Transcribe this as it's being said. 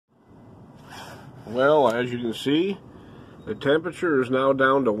Well, as you can see, the temperature is now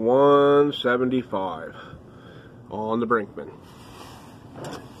down to 175 on the Brinkman.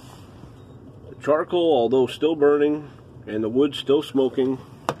 The charcoal, although still burning, and the wood still smoking,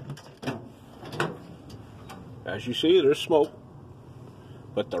 as you see, there's smoke.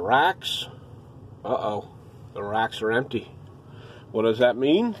 But the racks, the racks are empty. What does that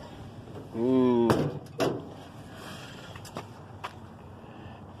mean?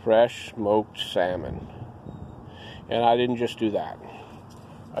 Fresh smoked salmon. And I didn't just do that.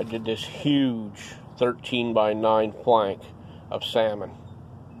 I did this huge 13 by 9 plank of salmon.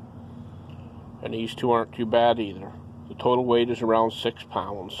 And these two aren't too bad either. The total weight is around 6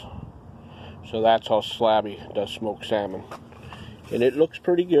 pounds. So that's how Slabby does smoked salmon. And it looks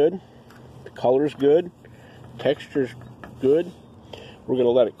pretty good. The color's good. Texture's good. We're going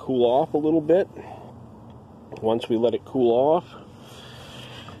to let it cool off a little bit. Once we let it cool off,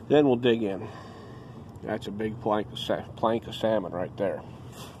 then we'll dig in. That's a big plank of salmon right there.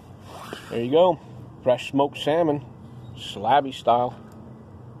 There you go. Fresh smoked salmon. Slabby style.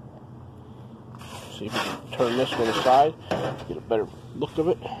 See if we can turn this one aside. Get a better look of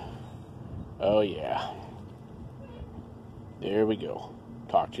it. Oh yeah. There we go.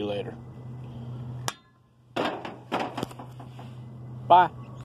 Talk to you later. Bye.